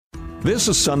This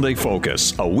is Sunday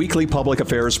Focus, a weekly public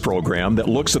affairs program that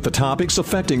looks at the topics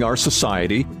affecting our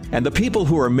society and the people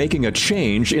who are making a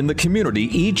change in the community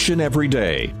each and every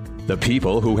day. The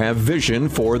people who have vision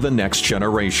for the next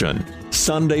generation.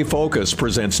 Sunday Focus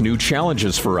presents new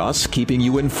challenges for us, keeping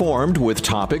you informed with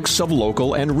topics of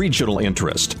local and regional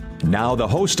interest. Now the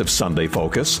host of Sunday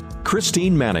Focus,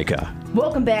 Christine Manica.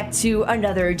 Welcome back to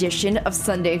another edition of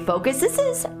Sunday Focus. This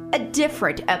is a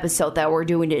different episode that we're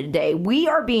doing today. We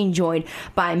are being joined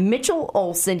by Mitchell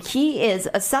Olsen. He is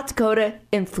a South Dakota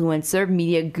influencer,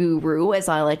 media guru, as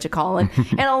I like to call him,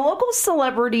 and a local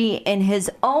celebrity in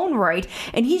his own right.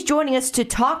 And he's joining us to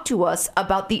talk to us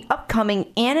about the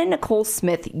upcoming Anna Nicole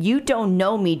Smith You Don't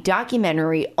Know Me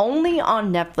documentary, only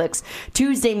on Netflix.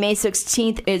 Tuesday, May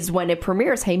 16th is when it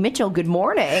premieres. Hey, Mitchell, good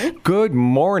morning. Good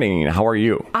morning. How are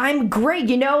you? I'm great.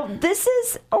 You know, this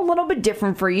is a little bit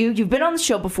different for you. You've been on the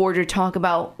show before to talk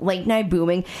about late night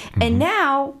booming, and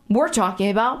now we're talking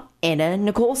about Anna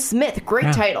Nicole Smith.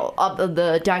 Great title of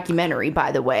the documentary,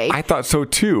 by the way. I thought so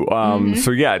too.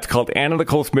 So yeah, it's called Anna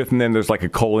Nicole Smith, and then there's like a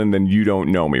colon, then You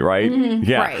Don't Know Me, right?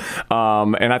 Yeah. Right.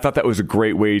 And I thought that was a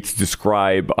great way to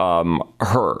describe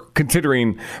her,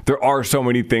 considering there are so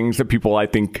many things that people, I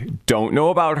think, don't know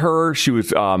about her. She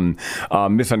was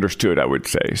misunderstood, I would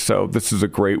say. So this is a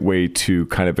great way to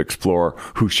kind of explore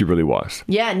who she really was.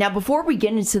 Yeah. Now, before we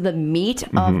get into the meat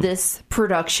of this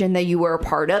production that you were a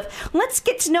part of, let's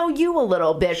get to know you a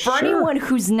little bit. For anyone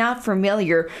who's not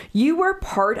familiar, you were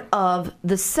part of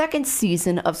the second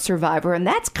season of Survivor, and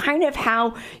that's kind of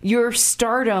how your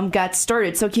stardom got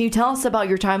started. So can you tell us about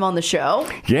your time on the show?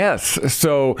 Yes.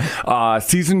 So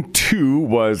season 2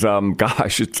 was,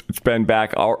 it's been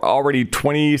back already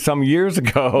 20 some years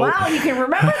ago. Wow, you can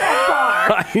remember that far.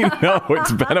 I know,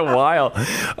 it's been a while.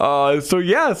 So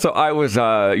I was,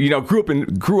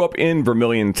 grew up in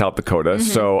Vermillion, South Dakota.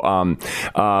 So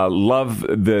love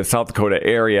the South Dakota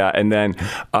area. And then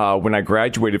when I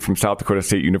graduated from South Dakota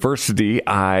State University,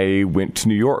 I went to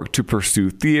New York to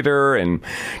pursue theater and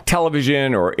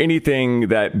television or anything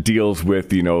that deals with,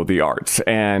 the arts.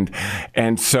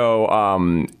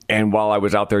 And while I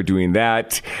was out there doing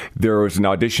that, there was an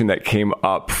audition that came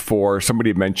up for,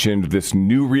 somebody had mentioned this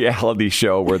new reality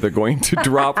show where they're going to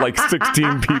drop like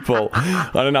 16 people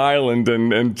on an island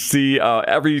and see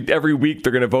every week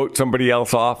they're going to vote somebody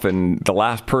else off, and the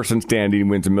last person standing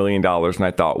wins $1 million. And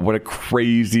I thought, what a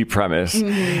crazy premise.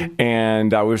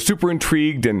 And I was super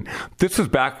intrigued. And this was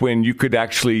back when you could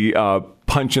actually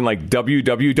punch in like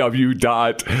www.cbs.com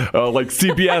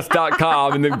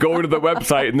and then go to the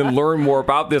website and then learn more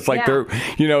about this. Like there,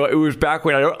 it was back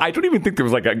when I don't even think there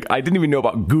was I didn't even know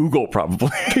about Google probably.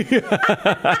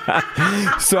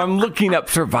 So I'm looking up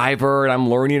Survivor and I'm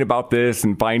learning about this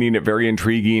and finding it very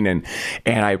intriguing. And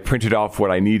I printed off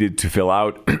what I needed to fill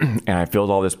out and I filled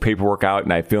all this paperwork out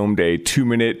and I filmed a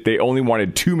 2-minute, they only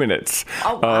wanted 2 minutes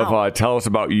of tell us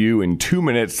about you in 2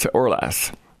 minutes or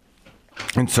less.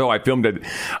 And so I filmed a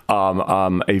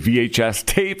VHS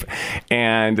tape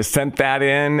and sent that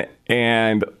in,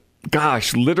 and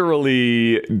gosh,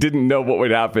 literally didn't know what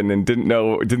would happen and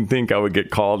didn't think I would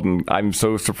get called, and I'm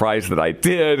so surprised that I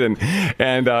did, and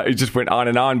it just went on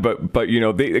and on. But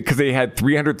because they had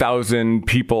 300,000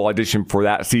 people audition for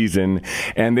that season,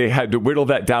 and they had to whittle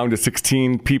that down to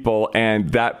 16 people, and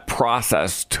that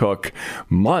process took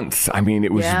months. I mean,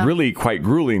 it was really quite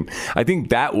grueling. I think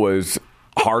that was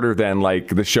harder than like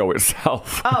the show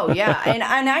itself. Oh yeah, and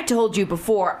I told you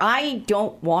before, I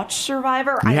don't watch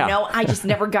Survivor. I just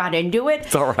never got into it.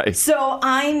 It's all right. So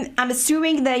I'm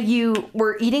assuming that you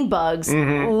were eating bugs,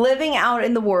 living out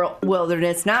in the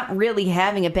wilderness, not really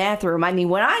having a bathroom. I mean,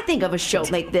 when I think of a show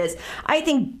like this, I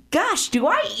think, gosh, do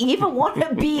I even want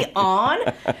to be on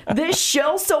this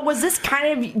show? So was this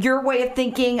kind of your way of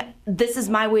thinking, this is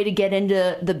my way to get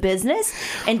into the business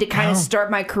and to kind of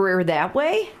start my career that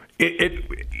way? It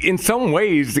in some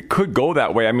ways, it could go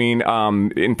that way. I mean,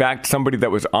 in fact, somebody that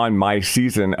was on my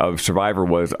season of Survivor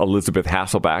was Elizabeth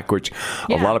Hasselbeck, which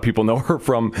a lot of people know her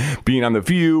from being on The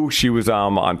View. She was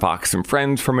on Fox and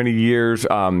Friends for many years.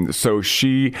 So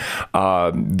she,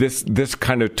 this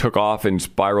kind of took off and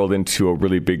spiraled into a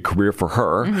really big career for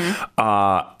her.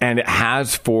 And it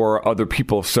has for other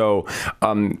people. So,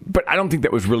 but I don't think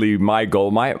that was really my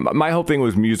goal. My whole thing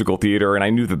was musical theater, and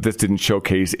I knew that this didn't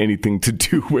showcase anything to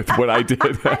do with what I did.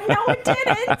 No, it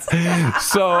didn't.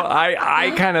 So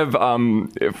I kind of,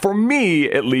 for me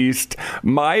at least,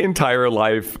 my entire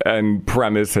life and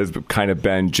premise has kind of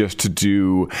been just to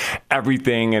do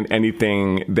everything and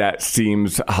anything that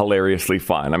seems hilariously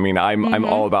fun. I mean, I'm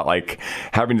all about like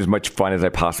having as much fun as I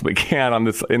possibly can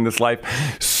in this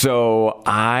life. So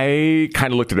I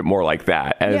kind of looked at it more like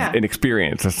that, as an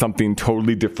experience, as something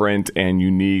totally different and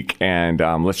unique, and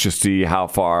let's just see how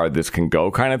far this can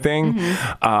go, kind of thing.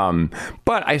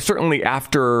 But I certainly,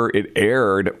 after it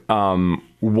aired,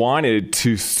 wanted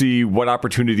to see what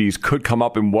opportunities could come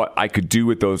up and what I could do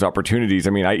with those opportunities. I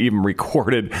mean, I even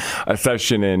recorded a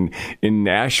session in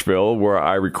Nashville where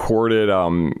I recorded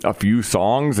a few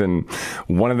songs, and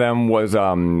one of them was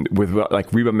with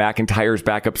like Reba McEntire's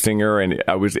backup singer, and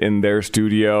I was in their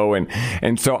studio,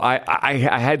 and so I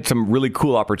had some really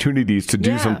cool opportunities to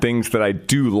do some things that I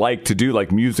do like to do.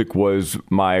 Like music was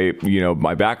my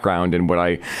background and what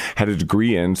I had a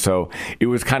degree in, so it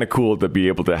was kind of cool to be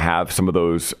able to have some of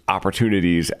those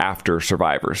opportunities after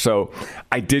Survivor. So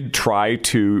I did try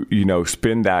to,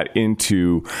 spin that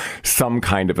into some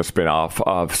kind of a spinoff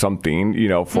of something,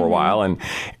 for a while,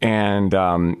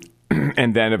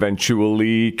 and then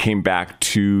eventually came back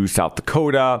to South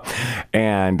Dakota,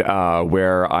 and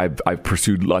where I've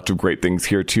pursued lots of great things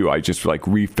here too. I just like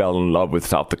fell in love with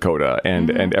South Dakota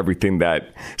and everything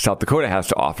that South Dakota has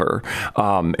to offer.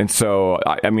 And so,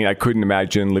 I mean, I couldn't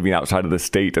imagine living outside of the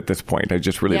state at this point. I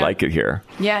just really like it here.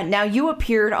 Yeah. Now, you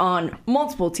appeared on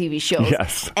multiple TV shows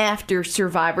after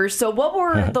Survivor. So what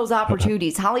were those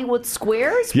opportunities? Hollywood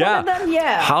Squares? One of them?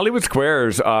 Yeah. Hollywood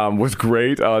Squares was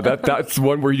great. That's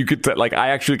one where you could like, I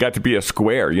actually got to be a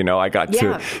square, I got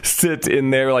to sit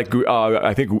in there, like,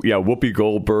 I think, Whoopi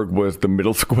Goldberg was the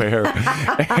middle square,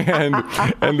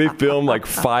 and they filmed like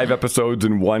 5 episodes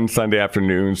in one Sunday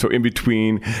afternoon. So in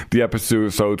between the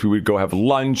episodes, we would go have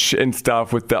lunch and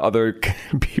stuff with the other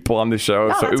people on the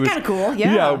show. So that's kind of cool.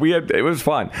 Yeah. It was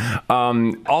fun.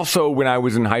 Also, when I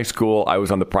was in high school, I was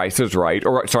on The Price is Right,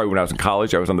 when I was in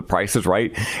college, I was on The Price is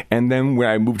Right. And then when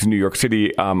I moved to New York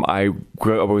City, I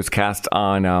was cast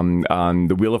on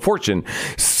the Wheel of Fortune.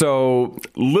 So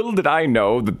little did I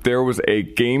know that there was a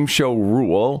game show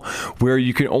rule where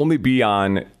you can only be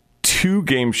on 2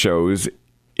 game shows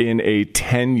in a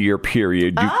 10-year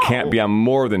period. You can't be on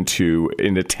more than 2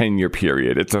 in a 10-year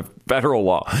period. It's a federal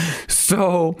law.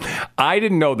 So I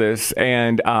didn't know this,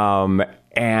 and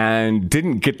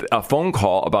didn't get a phone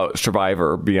call about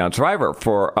being on Survivor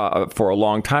for a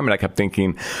long time, and I kept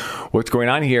thinking, what's going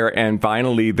on here? And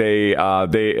finally, they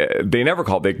never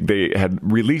called. They had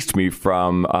released me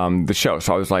from the show,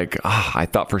 so I was like, I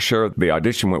thought for sure the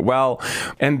audition went well.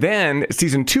 And then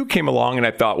season 2 came along, and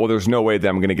I thought, well, there's no way that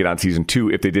I'm going to get on season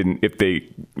 2 if they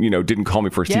didn't call me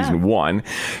for season 1.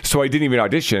 So I didn't even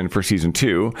audition for season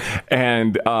 2,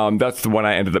 and that's the one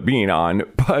I ended up being on.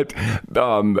 But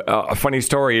a funny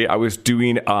story, I was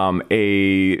doing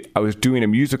a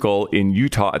musical in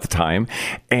Utah at the time,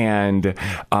 and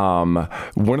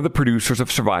one of the producers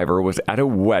of Survivor was at a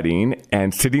wedding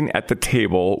and sitting at the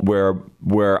table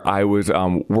where I was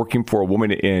working for a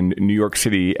woman in New York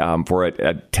City for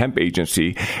a temp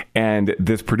agency, and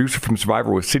this producer from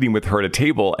Survivor was sitting with her at a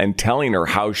table and telling her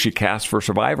how she cast for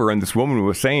Survivor, and this woman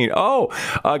was saying,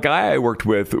 a guy I worked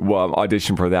with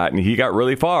auditioned for that, and he got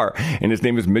really far, and his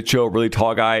name is Mitchell, really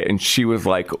tall guy, and she was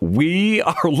like, we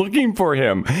are looking for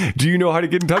him. Do you know how to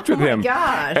get in touch with him? Oh my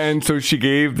gosh. And so she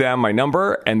gave them my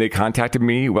number, and they contacted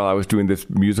me while I was doing this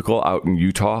musical out in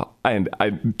Utah. And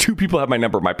 2 people had my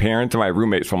number, my parents and my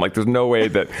roommate. So I'm like, there's no way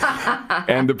that.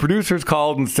 And the producers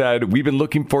called and said, we've been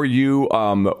looking for you.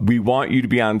 We want you to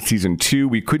be on season 2.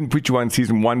 We couldn't put you on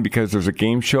season 1 because there's a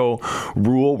game show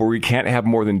rule where we can't have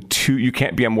more than 2. You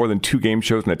can't be on more than 2 game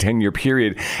shows in a 10-year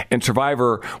period. And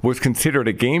Survivor was considered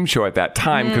a game show at that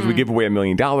time because we gave away $1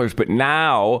 million. But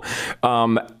now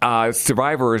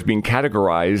Survivor is being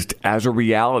categorized as a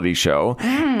reality show.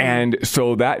 And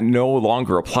so that no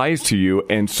longer applies to you.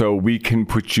 And so we can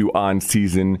put you on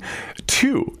season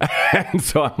 2. And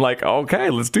so I'm like, okay,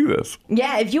 let's do this.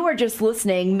 Yeah, if you are just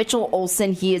listening, Mitchell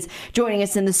Olsen, he is joining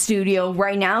us in the studio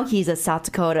right now. He's a South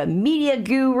Dakota media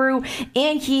guru,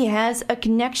 and he has a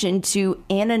connection to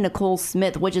Anna Nicole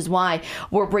Smith, which is why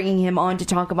we're bringing him on to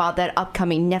talk about that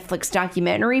upcoming Netflix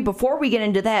documentary. Before we get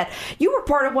into that, you were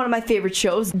part of one of my favorite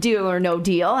shows, Deal or No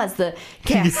Deal, as the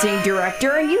casting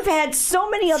director, and you've had so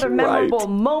many other memorable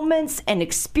moments and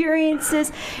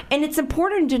experiences. And it's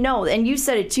important to know, and you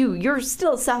said it too, you're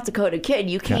still a South Dakota kid.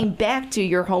 You came back to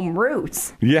your home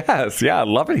roots. Yes, yeah, I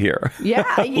love it here.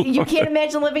 Yeah, you can't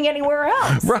imagine living anywhere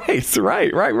else. Right.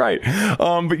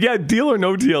 But yeah, Deal or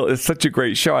No Deal is such a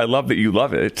great show. I love that you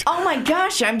love it. Oh my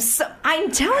gosh, I'm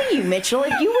telling you, Mitchell,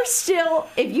 if you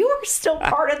were still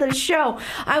part of the show,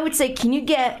 I would say, can you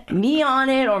get me on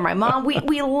it or my mom?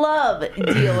 We love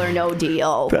Deal or No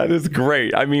Deal. That is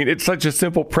great. I mean, it's such a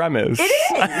simple premise. It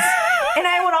is. And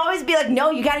I would always be like,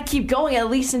 no, you got to keep going at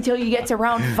least until you get to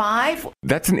round 5.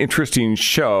 That's an interesting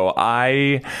show.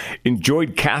 I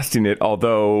enjoyed casting it,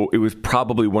 although it was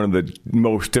probably one of the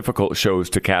most difficult shows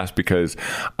to cast because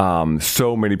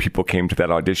so many people came to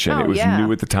that audition. It was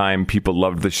new at the time. People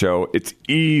loved the show. It's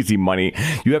easy money.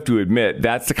 You have to admit,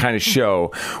 that's the kind of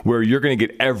show where you're going to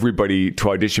get everybody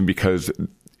to audition because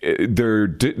there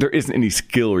isn't any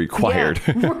skill required.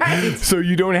 Yeah, right. So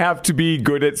you don't have to be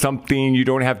good at something. You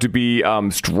don't have to be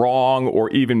strong or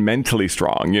even mentally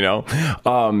strong, you know?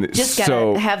 Just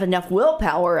gotta have enough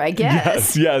willpower, I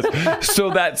guess. Yes. So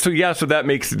that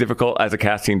makes it difficult as a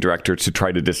casting director to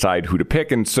try to decide who to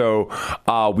pick. And so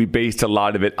we based a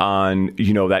lot of it on,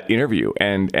 you know, that interview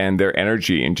and their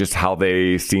energy and just how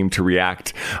they seem to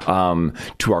react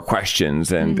to our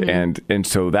questions. And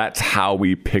so that's how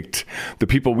we picked the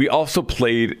people. We also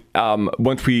played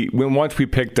once we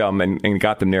picked them and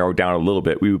got them narrowed down a little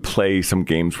bit. We would play some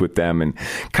games with them and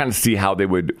kind of see how they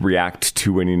would react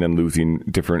to winning and losing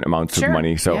different amounts of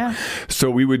money. So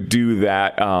we would do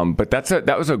that. But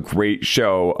that was a great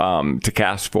show to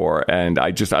cast for, and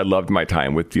I loved my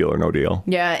time with Deal or No Deal.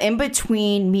 Yeah, in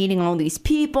between meeting all these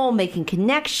people, making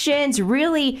connections,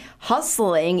 really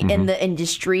hustling in the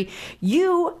industry,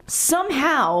 you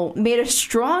somehow made a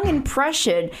strong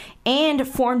impression and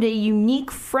formed a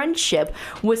unique friendship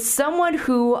with someone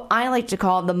who I like to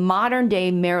call the modern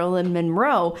day Marilyn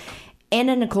Monroe,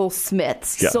 Anna Nicole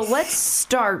Smith. Yes. So let's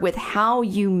start with how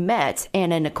you met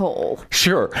Anna Nicole.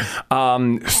 Sure.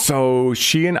 So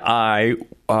she and I,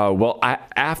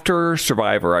 after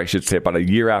Survivor, I should say, about a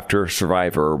year after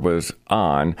Survivor was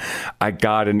on, I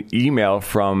got an email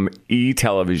from E!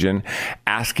 Television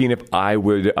asking if I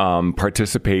would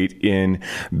participate in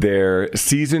their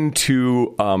season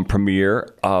 2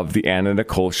 premiere of the Anna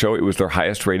Nicole show. It was their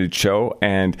highest rated show,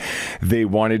 and they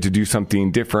wanted to do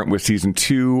something different with season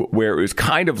 2, where it was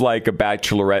kind of like a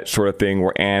Bachelorette sort of thing,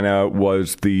 where Anna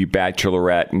was the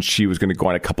Bachelorette and she was going to go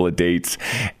on a couple of dates,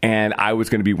 and I was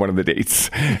going to be one of the dates.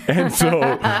 And so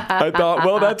I thought,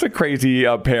 well, that's a crazy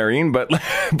pairing, but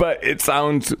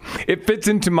it fits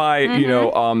into my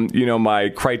my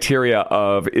criteria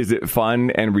of, is it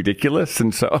fun and ridiculous?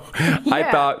 And so I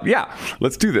thought,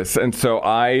 let's do this. And so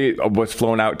I was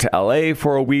flown out to LA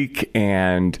for a week,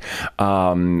 and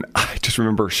I just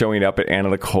remember showing up at Anna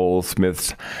Nicole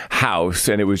Smith's house,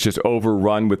 and it was just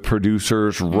overrun with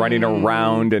producers running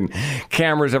around and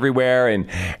cameras everywhere,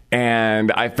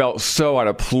 and I felt so out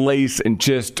of place and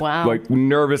just like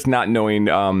nervous, not knowing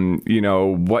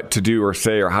what to do or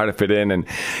say or how to fit in.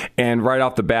 And right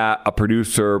off the bat, a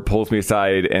producer pulls me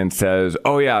aside and says,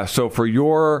 "Oh yeah, so for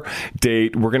your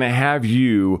date, we're gonna have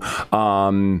you up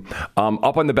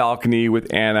on the balcony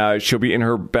with Anna. She'll be in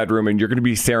her bedroom, and you're gonna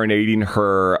be serenading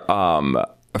her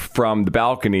from the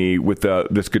balcony with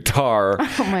this guitar.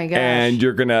 Oh my gosh. And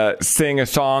you're gonna sing a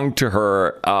song to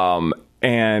her."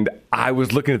 And I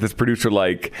was looking at this producer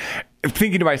like,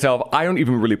 thinking to myself, I don't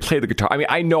even really play the guitar. I mean,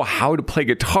 I know how to play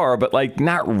guitar, but like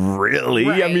not really.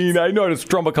 Right. I mean, I know how to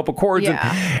strum a couple chords.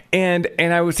 Yeah. And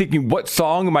I was thinking, what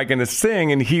song am I going to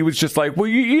sing? And he was just like, well,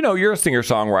 you know, you're a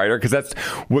singer-songwriter, because that's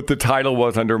what the title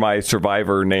was under my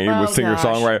Survivor name, was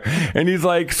singer-songwriter. And he's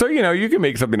like, so, you know, you can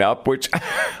make something up, which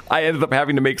I ended up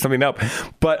having to make something up.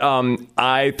 But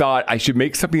I thought I should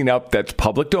make something up that's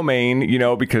public domain, you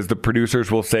know, because the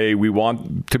producers will say we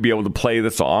want to be able to play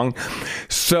the song.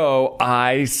 So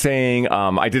I sang,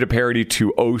 I did a parody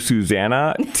to Oh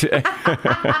Susanna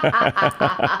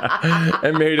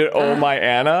and made it Oh My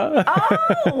Anna.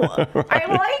 Oh, I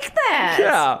like that.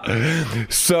 Yeah.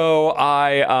 So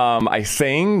I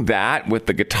sang that with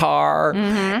the guitar,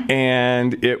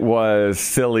 and it was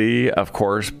silly, of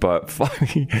course, but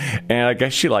funny. And I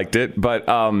guess she liked it. But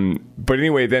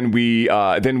anyway, then we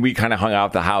kind of hung out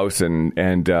at the house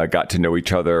and got to know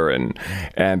each other and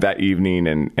that evening,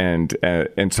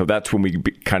 and so that's when we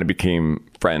kind of became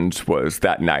friends, was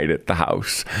that night at the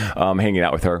house, hanging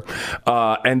out with her.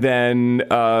 And then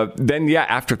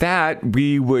after that,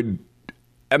 we would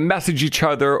message each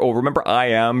other. Or remember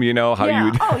IM, you know, how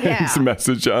you would instant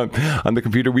message on the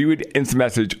computer. We would instant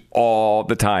message all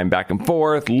the time, back and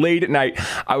forth. Late at night,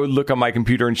 I would look on my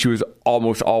computer and she was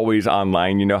almost always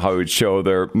online. You know how it would show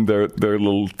their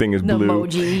little thing is blue. The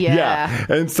emoji, yeah.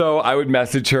 And so I would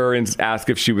message her and ask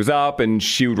if she was up, and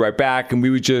she would write back, and we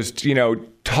would just, you know,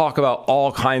 talk about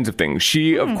all kinds of things.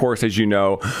 She, of course, as you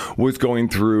know, was going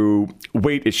through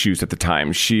weight issues at the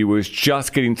time. She was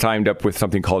just getting signed up with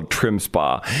something called Trim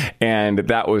Spa, and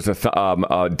that was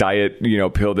a diet, you know,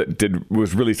 pill that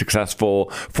was really successful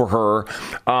for her.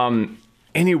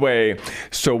 Anyway,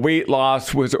 so weight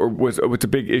loss was a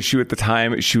big issue at the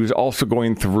time. She was also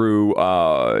going through,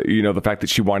 you know, the fact that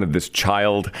she wanted this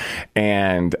child,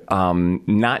 and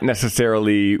not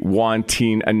necessarily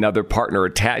wanting another partner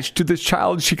attached to this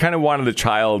child. She kind of wanted a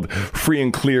child free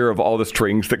and clear of all the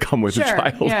strings that come with a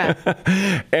child.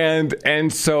 Yeah.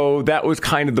 and so that was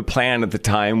kind of the plan at the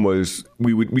time. Was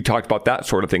we talked about that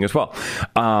sort of thing as well.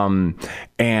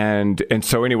 And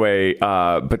so anyway,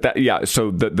 but that, yeah. So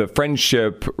the friendship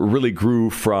really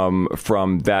grew from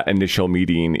that initial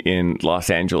meeting in Los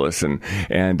Angeles,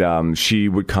 and she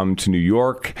would come to New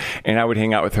York, and I would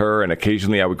hang out with her, and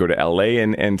occasionally I would go to LA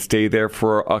and stay there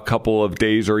for a couple of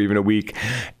days or even a week.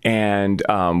 And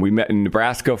we met in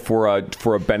Nebraska for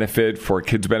a benefit, for a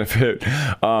kids benefit.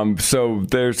 So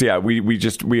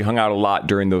we hung out a lot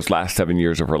during those last 7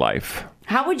 years of her life.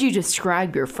 How would you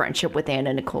describe your friendship with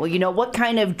Anna Nicole? You know, what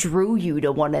kind of drew you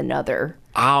to one another?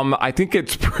 I think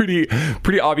it's pretty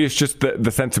obvious, just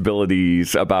the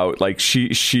sensibilities about, like,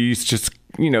 she's just,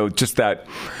 you know, just that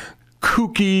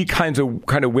kooky, kind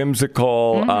of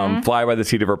whimsical, fly by the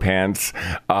seat of her pants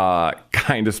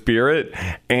kind of spirit,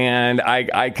 and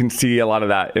I can see a lot of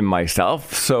that in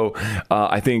myself. So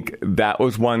I think that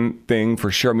was one thing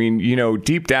for sure. I mean, you know,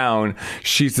 deep down,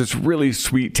 she's this really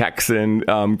sweet Texan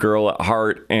girl at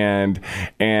heart, and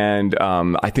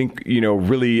I think, you know,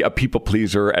 really a people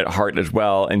pleaser at heart as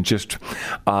well, and just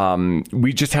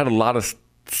we just had a lot of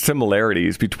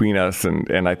similarities between us,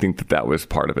 and I think that was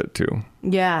part of it too.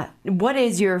 Yeah. What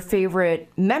is your favorite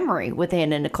memory with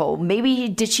Anna Nicole? Maybe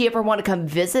did she ever want to come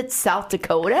visit South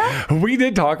Dakota? We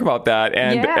did talk about that,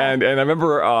 and I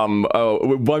remember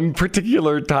one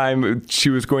particular time she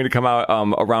was going to come out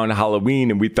around Halloween,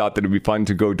 and we thought that it'd be fun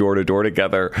to go door to door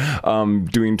together,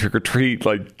 doing trick or treat,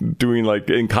 doing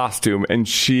in costume. And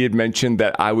she had mentioned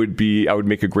that I would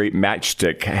make a great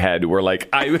matchstick head, where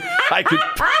I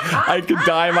could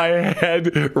dye my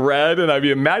head red, and I'd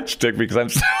be a matchstick because I'm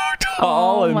so tall.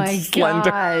 And slender.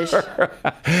 Gosh.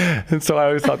 And so I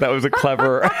always thought that was a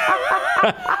clever.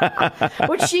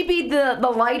 Would she be the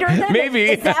lighter then? Maybe.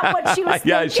 Is that what she was thinking?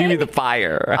 Yeah, she'd be the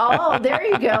fire. Oh, there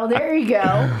you go. There you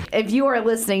go. If you are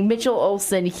listening, Mitchell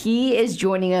Olsen, he is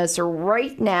joining us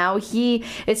right now. He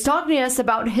is talking to us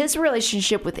about his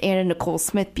relationship with Anna Nicole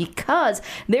Smith, because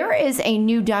there is a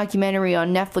new documentary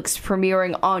on Netflix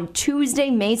premiering on Tuesday,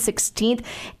 May 16th.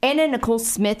 Anna Nicole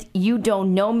Smith, You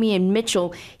Don't Know Me, and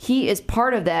Mitchell, he is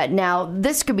part of that. Now,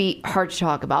 this could be hard to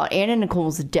talk about, Anna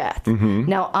Nicole's death.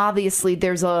 Now, obviously,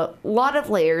 there's a lot of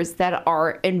layers that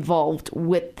are involved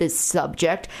with this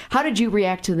subject. How did you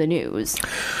react to the news?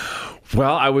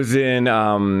 Well, I was in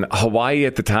Hawaii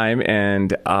at the time,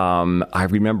 and I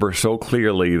remember so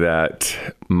clearly that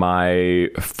my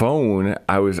phone,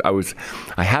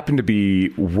 I happened to be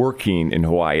working in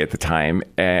Hawaii at the time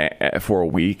for a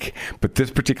week, but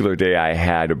this particular day I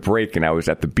had a break, and I was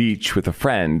at the beach with a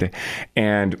friend,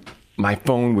 and my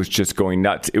phone was just going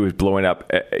nuts. It was blowing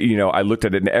up. You know, I looked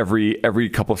at it, and every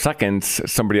couple seconds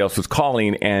somebody else was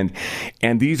calling, and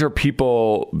these are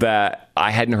people that I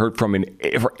hadn't heard from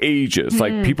for ages,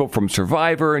 like people from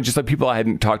Survivor, and just like people I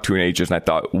hadn't talked to in ages. And I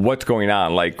thought, what's going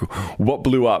on? Like, what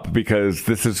blew up? Because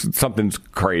something's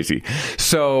crazy.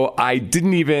 So I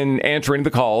didn't even answer any of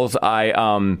the calls. And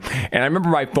I remember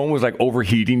my phone was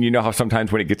overheating. You know how sometimes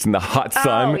when it gets in the hot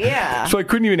sun, so I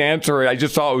couldn't even answer it. I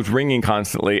just saw it was ringing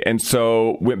constantly, and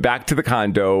so went back to the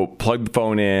condo, plugged the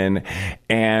phone in,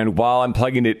 and while I'm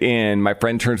plugging it in, my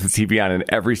friend turns the TV on, and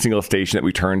every single station that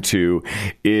we turn to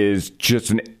is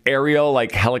just an aerial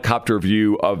helicopter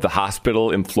view of the hospital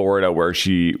in Florida where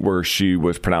she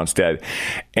was pronounced dead,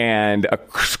 and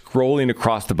scrolling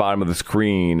across the bottom of the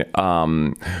screen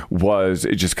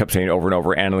it just kept saying over and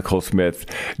over, Anna Nicole Smith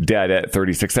dead at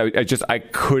 36. I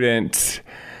couldn't,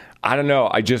 I don't know,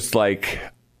 I just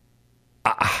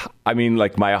I mean,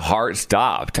 like my heart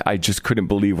stopped. I just couldn't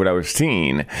believe what I was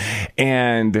seeing.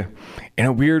 And in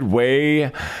a weird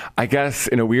way, I guess,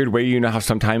 you know how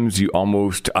sometimes you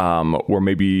almost were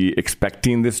maybe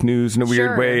expecting this news in a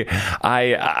weird way.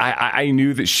 I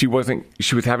knew that she was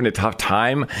having a tough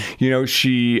time. You know,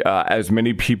 she, as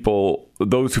many people,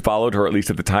 those who followed her, at least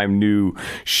at the time, knew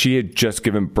she had just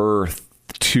given birth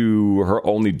to her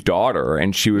only daughter,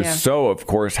 and she was so, of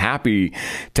course, happy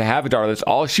to have a daughter. That's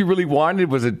all she really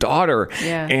wanted, was a daughter.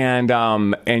 And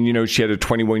you know, she had a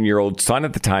 21-year-old son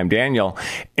at the time, Daniel,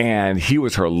 and he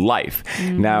was her life.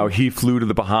 Now, he flew to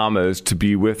the Bahamas to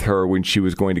be with her when she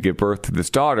was going to give birth to this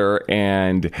daughter,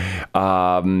 and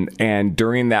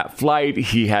during that flight,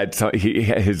 he had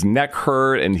his neck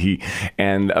hurt,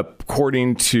 and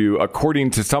according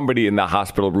to somebody in the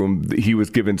hospital room, he was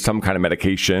given some kind of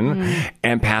medication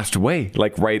and passed away,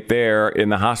 like right there in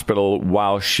the hospital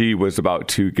while she was about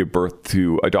to give birth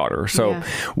to a daughter. So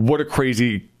what a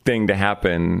crazy thing to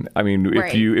happen. I mean,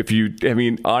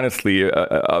 honestly,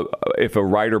 if a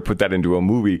writer put that into a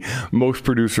movie, most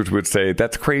producers would say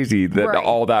that's crazy that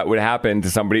all that would happen to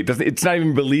somebody. It's not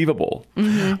even believable.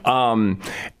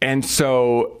 And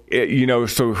so, you know,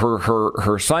 so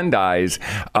her son dies,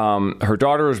 her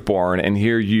daughter is born, and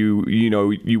here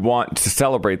you want to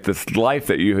celebrate this life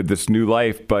that you had, this new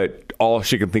life, but all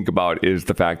she can think about is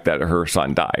the fact that her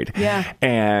son died.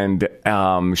 And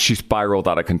she spiraled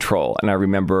out of control. And I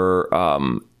remember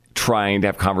trying to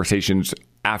have conversations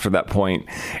after that point,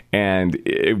 and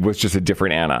it was just a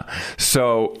different Anna.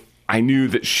 So I knew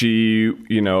that she,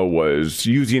 you know, was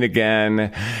using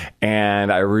again,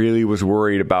 and I really was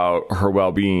worried about her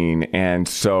well-being. And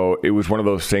so it was one of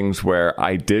those things where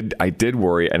I did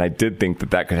worry, and I did think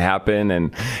that could happen.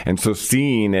 And so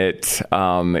seeing it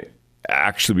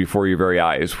actually before your very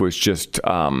eyes was just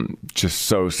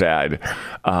so sad.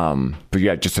 But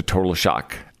yeah, just a total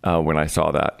shock when I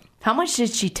saw that. How much did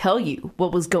she tell you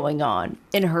what was going on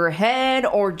in her head,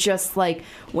 or just like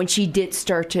when she did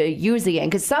start to use again?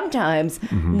 Because sometimes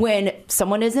when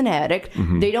someone is an addict,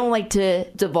 they don't like to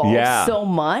divulge so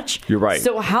much. You're right.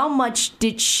 So how much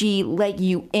did she let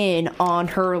you in on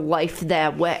her life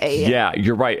that way? Yeah,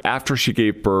 you're right. After she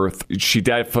gave birth, she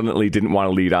definitely didn't want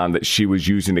to lead on that she was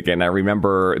using again. I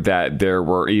remember that there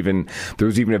was even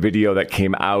a video that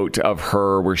came out of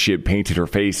her where she had painted her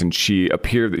face, and she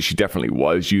appeared that she definitely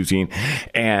was using.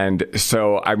 And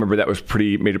so I remember that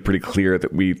made it pretty clear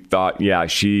that we thought,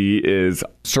 she is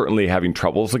certainly having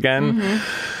troubles again.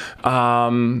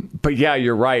 But yeah,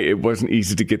 you're right. It wasn't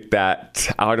easy to get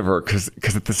that out of her because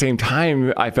at the same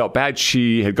time, I felt bad.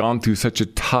 She had gone through such a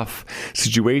tough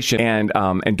situation.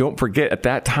 And don't forget, at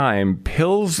that time,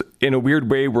 pills in a weird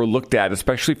way were looked at,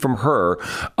 especially from her,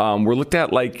 were looked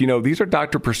at like, you know, these are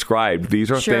doctor prescribed.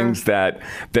 These are things that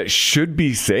should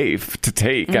be safe to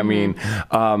take. I mean,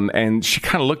 and she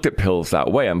kind of looked at pills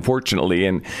that way, unfortunately.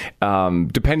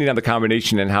 And depending on the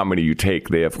combination and how many you take,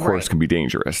 they, of course, can be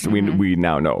dangerous. We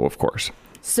now know, of course.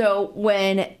 So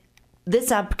when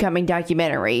this upcoming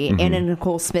documentary, Anna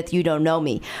Nicole Smith, You Don't Know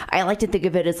Me, I like to think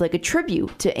of it as like a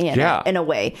tribute to Anna in a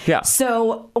way.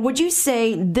 So would you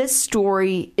say this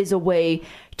story is a way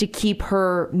to keep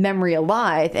her memory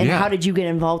alive? And how did you get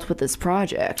involved with this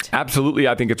project? Absolutely.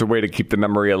 I think it's a way to keep the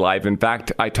memory alive. In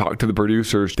fact, I talked to the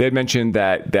producers. They had mentioned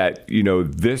that you know,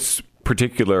 this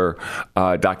particular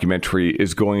documentary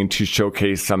is going to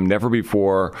showcase some never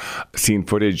before seen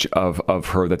footage of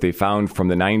her that they found from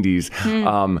the 90s,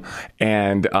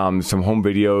 and some home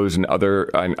videos and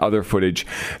other footage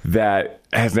that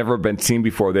has never been seen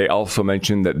before. They also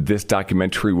mentioned that this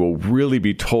documentary will really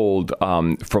be told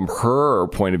from her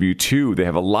point of view too. They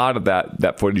have a lot of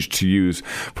that footage to use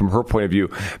from her point of view.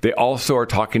 They also are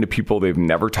talking to people they've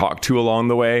never talked to along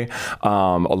the way. A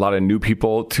lot of new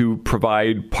people to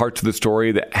provide parts of the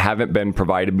story that haven't been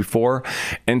provided before.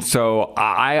 And so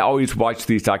I always watch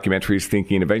these documentaries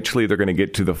thinking eventually they're going to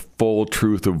get to the full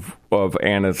truth of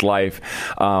Anna's life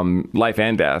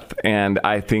and death. And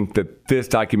I think that this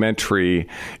documentary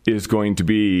is going to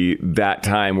be that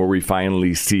time where we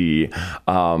finally see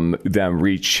them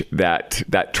reach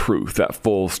that truth, that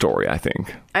full story, I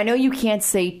think. I know you can't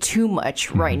say too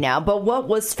much right now, but what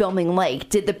was filming like?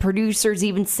 Did the producers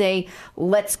even say,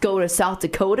 let's go to South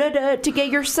Dakota to get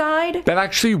your side? That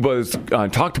actually was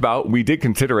talked about. We did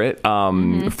consider it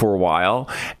for a while.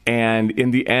 And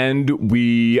in the end,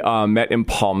 we met in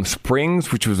Palm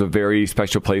Springs, which was a very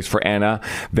special place for Anna.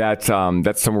 That's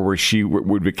somewhere where she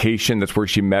would vacation. That's where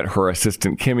she met her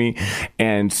assistant, Kimmy.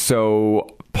 And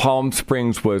so Palm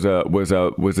Springs was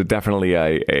definitely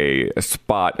a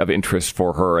spot of interest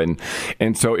for her,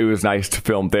 and so it was nice to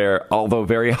film there. Although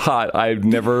very hot, I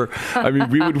mean,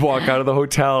 we would walk out of the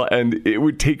hotel and it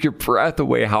would take your breath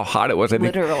away how hot it was. I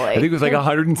think it was like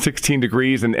 116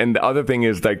 degrees, and the other thing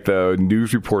is, like, the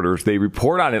news reporters, they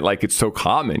report on it like it's so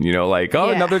common, like,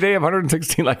 another day of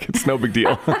 116, like it's no big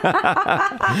deal.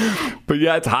 But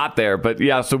yeah, it's hot there. But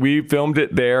yeah, so we filmed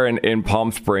it there in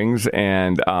Palm Springs,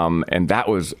 and that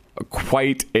was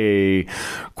quite a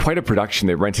production.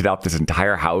 They rented out this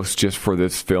entire house just for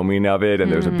this filming of it,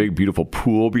 and there's a big beautiful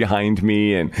pool behind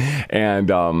me, and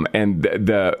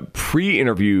the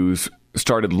pre-interviews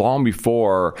started long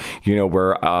before,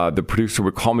 where the producer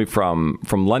would call me from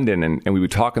London, and we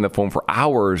would talk on the phone for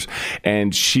hours,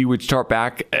 and she would start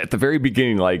back at the very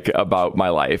beginning, like, about my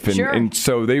life. And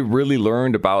so they really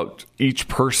learned about each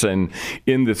person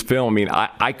in this film. I mean,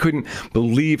 I couldn't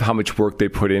believe how much work they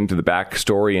put into the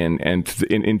backstory and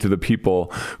into the people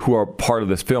who are part of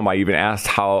this film. I even asked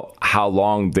how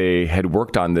long they had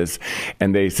worked on this,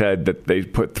 and they said that they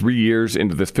put 3 years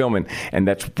into this film, and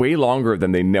that's way longer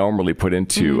than they normally put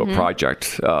into a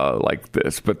project like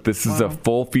this. But this is a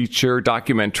full feature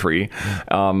documentary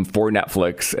for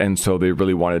Netflix, and so they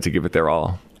really wanted to give it their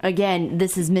all. Again,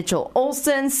 this is Mitchell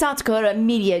Olsen, South Dakota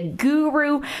media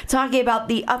guru, talking about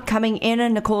the upcoming Anna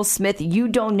Nicole Smith You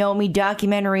Don't Know Me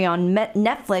documentary on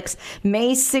Netflix,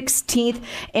 May 16th.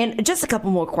 And just a couple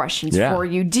more questions for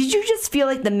you. Did you just feel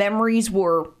like the memories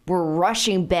were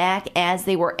rushing back as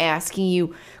they were asking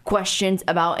you questions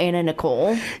about Anna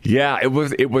Nicole? Yeah, it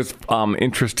was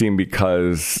interesting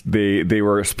because they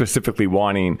were specifically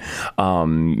wanting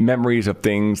memories of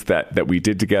things that we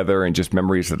did together, and just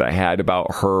memories that I had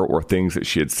about her or things that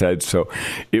she had said. So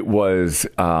it was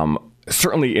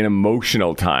certainly an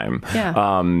emotional time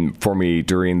for me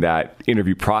during that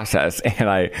interview process,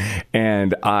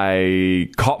 and I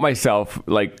caught myself,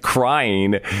 like,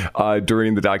 crying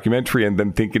during the documentary, and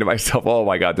then thinking to myself, oh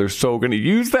my God, they're so going to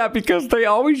use that because they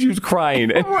always use crying.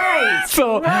 Right.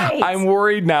 So I'm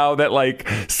worried now that, like,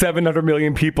 700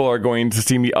 million people are going to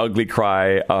see me ugly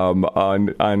cry on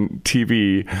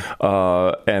TV,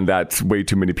 and that's way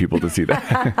too many people to see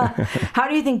that. How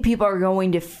do you think people are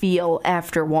going to feel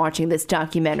after watching this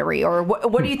documentary, or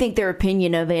what do you think their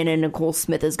opinion of Anna Nicole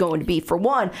Smith is going to be? For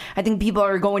one, I think people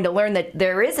are going to learn that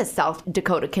there is a South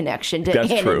Dakota connection to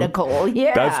Anna Nicole.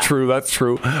 Yeah, that's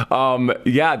true.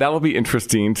 Yeah, that'll be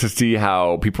interesting to see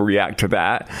how people react to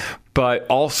that. But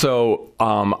also,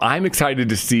 I'm excited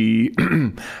to see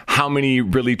how many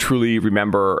really truly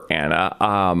remember Anna.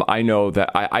 I know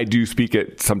that I do speak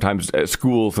sometimes at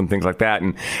schools and things like that.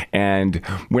 And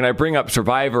when I bring up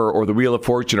Survivor or The Wheel of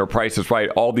Fortune or Price is Right,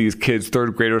 all these kids,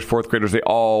 third graders, fourth graders, they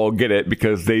all get it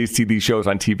because they see these shows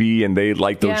on TV and they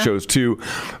like those shows too.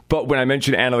 But when I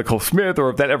mention Anna Nicole Smith, or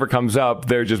if that ever comes up,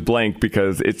 they're just blank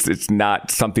because it's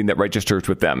not something that registers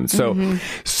with them.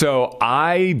 So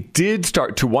I did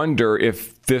start to wonder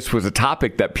if this was a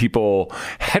topic that people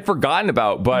had forgotten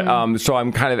about, but so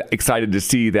I'm kind of excited to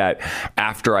see that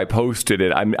after I posted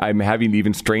it, I'm having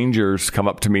even strangers come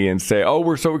up to me and say, "Oh,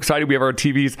 we're so excited! We have our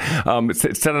TVs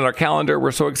set on our calendar.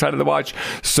 We're so excited to watch."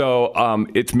 So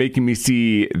it's making me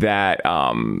see that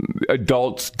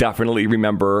adults definitely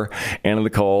remember Anna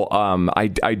Nicole.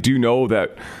 I do know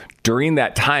that during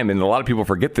that time, and a lot of people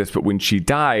forget this, but when she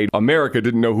died, America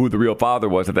didn't know who the real father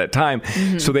was at that time.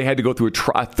 So they had to go through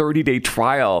a 30-day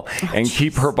trial and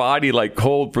keep her body, like,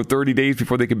 cold for 30 days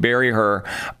before they could bury her,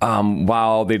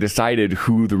 while they decided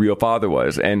who the real father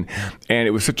was. And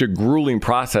it was such a grueling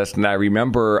process. And I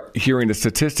remember hearing a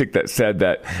statistic that said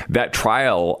that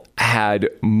trial had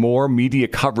more media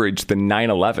coverage than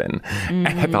 9/11. And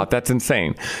I thought, that's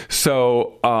insane.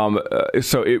 So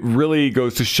it really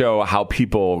goes to show how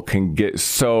people can get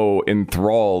so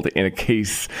enthralled in a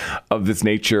case of this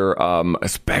nature,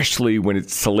 especially when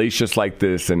it's salacious like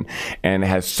this and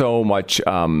has so much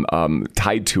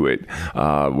tied to it,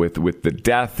 with the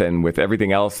death and with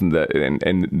everything else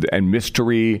and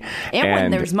mystery, and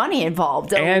when there's money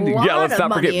involved, let's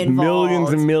not forget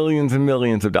millions and millions and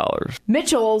millions of dollars.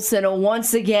 Mitchell Olsen,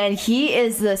 once again, he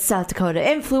is the South Dakota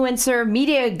influencer,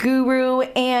 media guru,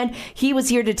 and he was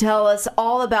here to tell us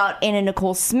all about Anna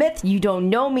Nicole Smith You Don't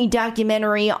Know Me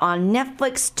documentary on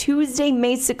Netflix, Tuesday,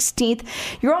 May 16th.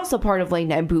 You're also part of Late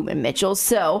Night Boomin', Mitchell.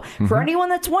 So for anyone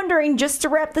that's wondering, just to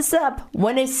wrap this up,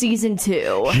 when is season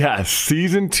 2? Yes,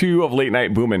 season 2 of Late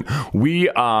Night Boomin'. We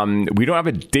don't have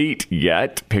a date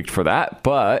yet picked for that,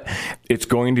 but it's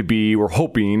going to be, we're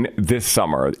hoping this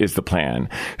summer is the plan.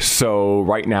 So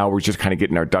right now now we're just kind of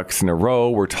getting our ducks in a row.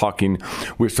 We're talking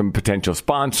with some potential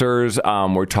sponsors.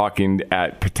 We're talking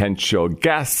at potential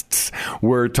guests.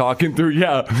 We're talking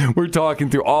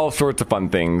through all sorts of fun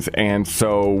things. And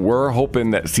so we're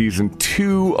hoping that season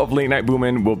 2 of Late Night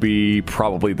Boomin' will be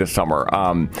probably this summer.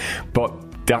 But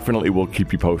definitely we'll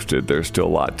keep you posted. There's still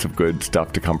lots of good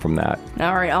stuff to come from that.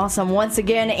 All right, awesome. Once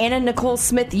again, Anna Nicole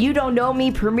Smith, You Don't Know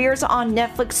Me, premieres on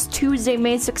Netflix Tuesday,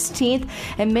 May 16th.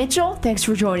 And Mitchell, thanks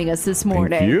for joining us this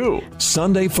morning. Thank you.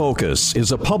 Sunday Focus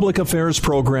is a public affairs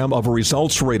program of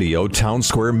Results Radio, Town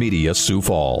Square Media, Sioux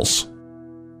Falls.